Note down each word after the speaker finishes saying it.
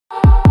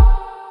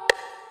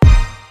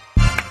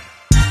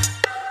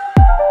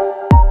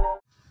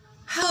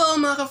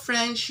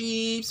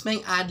friendships,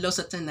 may adlaw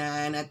sa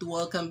tanan at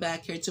welcome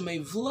back here to my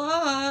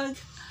vlog.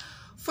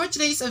 For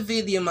today's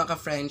video mga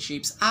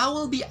friendships, I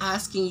will be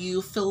asking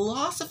you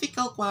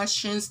philosophical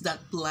questions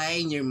that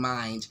play in your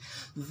mind.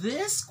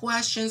 These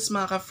questions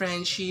mga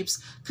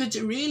friendships could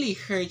really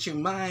hurt your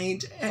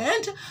mind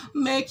and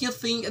make you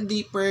think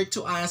deeper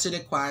to answer the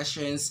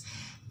questions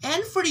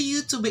and for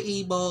you to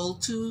be able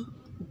to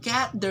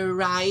get the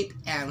right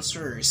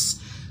answers.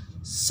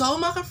 So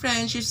mga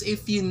friendships,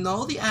 if you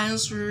know the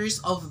answers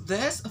of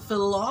these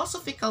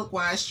philosophical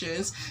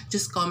questions,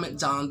 just comment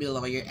down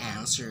below your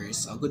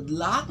answers. So good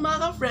luck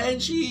mga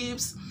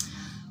friendships!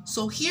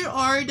 So here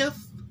are the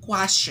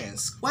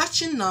questions.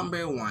 Question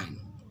number 1.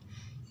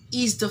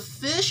 Is the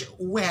fish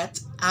wet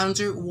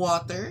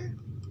underwater?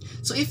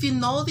 So if you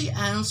know the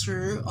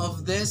answer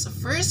of this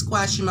first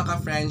question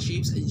mga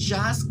friendships,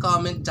 just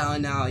comment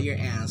down now your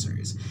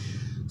answers.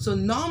 So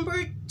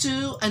number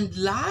 2 and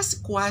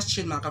last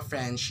question mga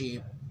friendship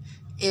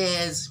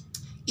is,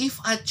 if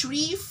a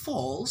tree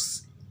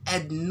falls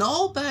and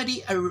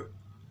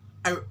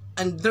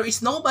there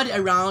is nobody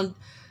around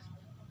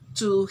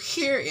to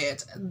hear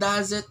it,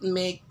 does it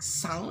make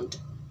sound?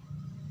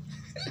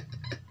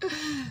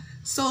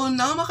 So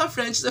now mga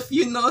friends, if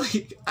you know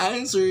the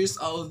answers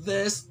of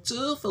these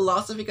two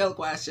philosophical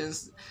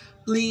questions,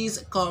 please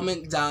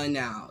comment down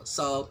now.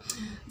 So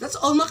that's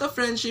all mga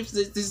friendships.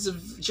 This is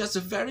just a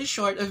very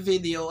short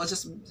video. I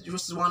just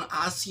want to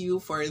ask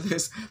you for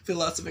this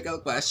philosophical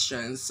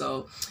questions.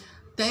 So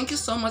thank you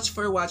so much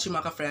for watching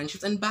mga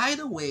friendships. And by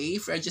the way,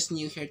 if you're just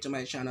new here to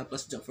my channel,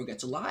 please don't forget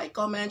to like,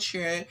 comment,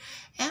 share,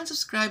 and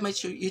subscribe my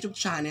YouTube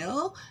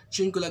channel,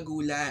 June Gula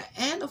Gula.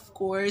 And of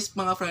course,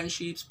 mga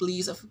friendships,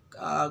 please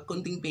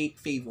kunting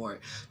favor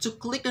to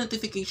click the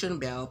notification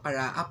bell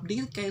para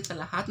update kayo sa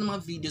lahat ng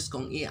mga videos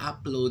kong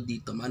i-upload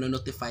dito.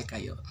 Mano-notify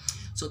kayo.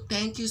 So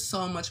thank you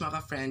so much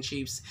mga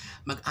friendships.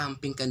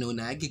 Mag-amping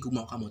kanuna,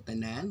 gigumaw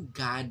kamutanan.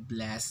 God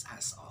bless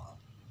us all.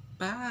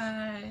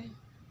 Bye!